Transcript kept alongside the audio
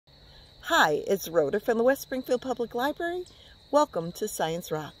Hi, it's Rhoda from the West Springfield Public Library. Welcome to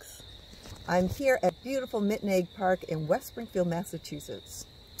Science Rocks. I'm here at beautiful Mitten Egg Park in West Springfield, Massachusetts.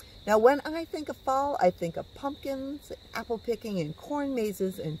 Now, when I think of fall, I think of pumpkins, apple picking, and corn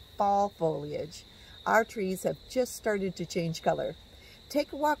mazes and fall foliage. Our trees have just started to change color.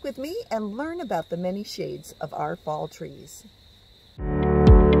 Take a walk with me and learn about the many shades of our fall trees.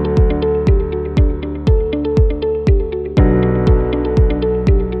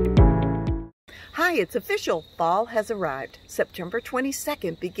 Hi, it's official. Fall has arrived. September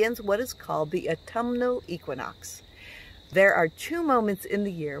 22nd begins what is called the autumnal equinox. There are two moments in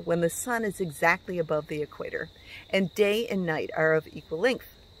the year when the sun is exactly above the equator, and day and night are of equal length.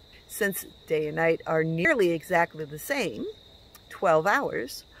 Since day and night are nearly exactly the same, 12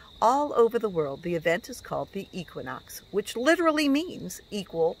 hours, all over the world the event is called the equinox, which literally means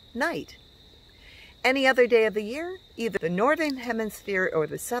equal night. Any other day of the year, either the northern hemisphere or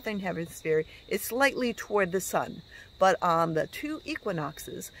the southern hemisphere is slightly toward the sun, but on the two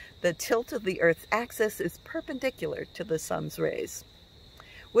equinoxes, the tilt of the Earth's axis is perpendicular to the sun's rays,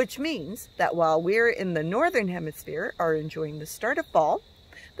 which means that while we're in the northern hemisphere are enjoying the start of fall,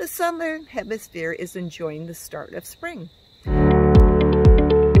 the southern hemisphere is enjoying the start of spring.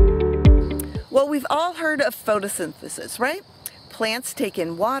 Well, we've all heard of photosynthesis, right? Plants take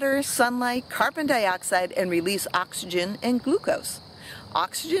in water, sunlight, carbon dioxide, and release oxygen and glucose.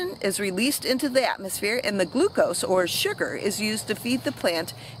 Oxygen is released into the atmosphere, and the glucose, or sugar, is used to feed the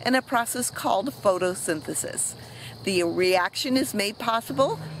plant in a process called photosynthesis. The reaction is made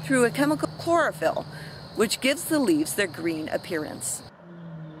possible through a chemical chlorophyll, which gives the leaves their green appearance.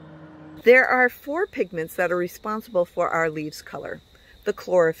 There are four pigments that are responsible for our leaves' color. The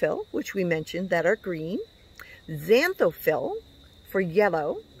chlorophyll, which we mentioned, that are green, xanthophyll, for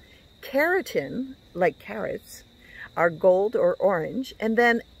yellow, keratin, like carrots, are gold or orange, and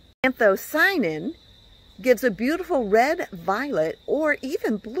then anthocyanin gives a beautiful red, violet, or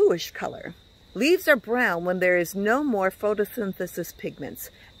even bluish color. Leaves are brown when there is no more photosynthesis pigments,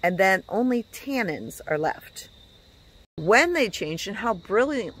 and then only tannins are left. When they change and how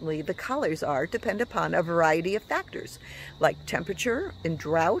brilliantly the colors are depend upon a variety of factors, like temperature and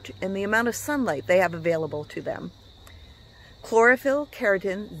drought and the amount of sunlight they have available to them. Chlorophyll,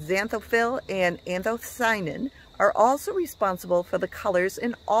 keratin, xanthophyll, and anthocyanin are also responsible for the colors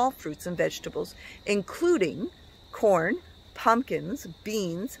in all fruits and vegetables, including corn, pumpkins,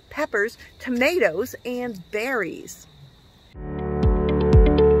 beans, peppers, tomatoes, and berries.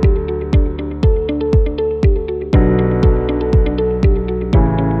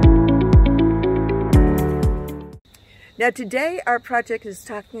 Now today our project is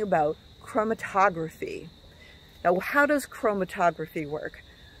talking about chromatography. Now, how does chromatography work?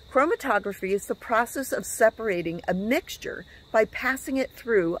 Chromatography is the process of separating a mixture by passing it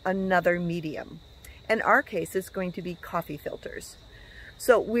through another medium. In our case, it's going to be coffee filters.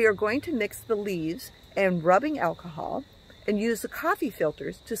 So we are going to mix the leaves and rubbing alcohol and use the coffee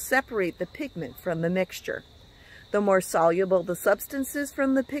filters to separate the pigment from the mixture. The more soluble the substance is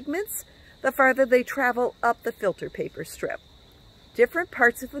from the pigments, the farther they travel up the filter paper strip. Different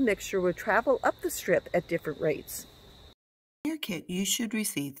parts of the mixture will travel up the strip at different rates. In your kit, you should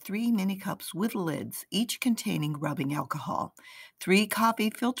receive 3 mini cups with lids, each containing rubbing alcohol, 3 coffee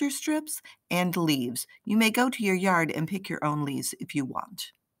filter strips, and leaves. You may go to your yard and pick your own leaves if you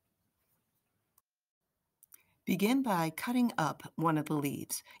want. Begin by cutting up one of the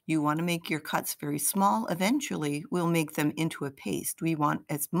leaves. You want to make your cuts very small. Eventually, we'll make them into a paste. We want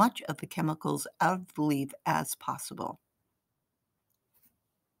as much of the chemicals out of the leaf as possible.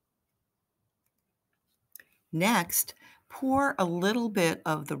 Next, pour a little bit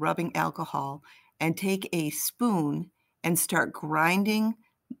of the rubbing alcohol and take a spoon and start grinding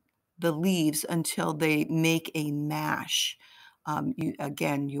the leaves until they make a mash.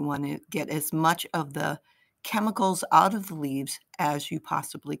 You want to get as much of the chemicals out of the leaves as you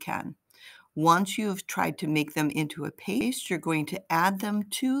possibly can. Once you've tried to make them into a paste, you're going to add them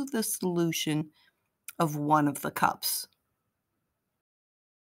to the solution of one of the cups.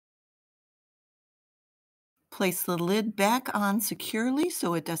 Place the lid back on securely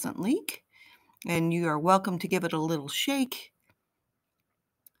so it doesn't leak, and you are welcome to give it a little shake.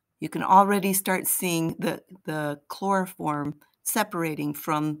 You can already start seeing the chloroform separating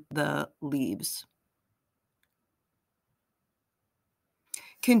from the leaves.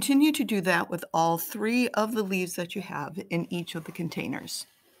 Continue to do that with all 3 of the leaves that you have in each of the containers.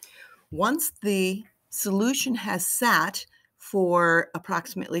 Once the solution has sat for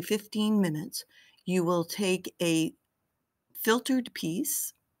approximately 15 minutes, you will take a filtered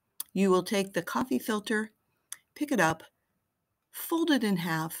piece. You will take the coffee filter, pick it up, fold it in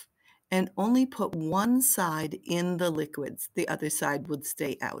half, and only put one side in the liquids. The other side would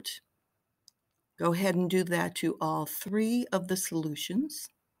stay out. Go ahead and do that to all 3 of the solutions.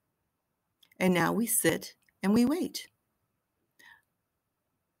 And now we sit and we wait.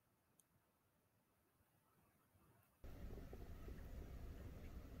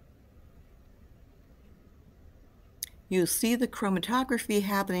 You'll see the chromatography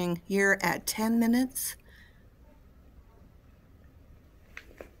happening here at 10 minutes.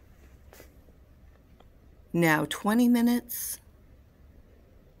 Now 20 minutes.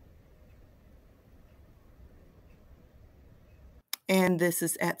 And this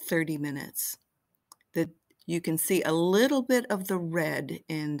is at 30 minutes. You can see a little bit of the red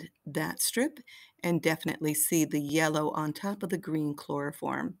in that strip and definitely see the yellow on top of the green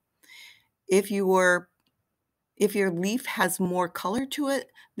chloroform. If your leaf has more color to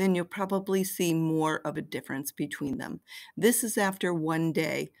it, then you'll probably see more of a difference between them. This is after 1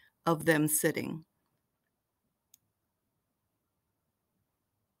 day of them sitting.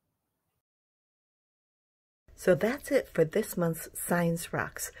 So that's it for this month's Science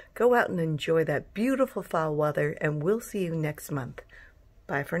Rocks. Go out and enjoy that beautiful fall weather, and we'll see you next month.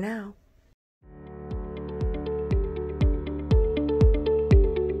 Bye for now.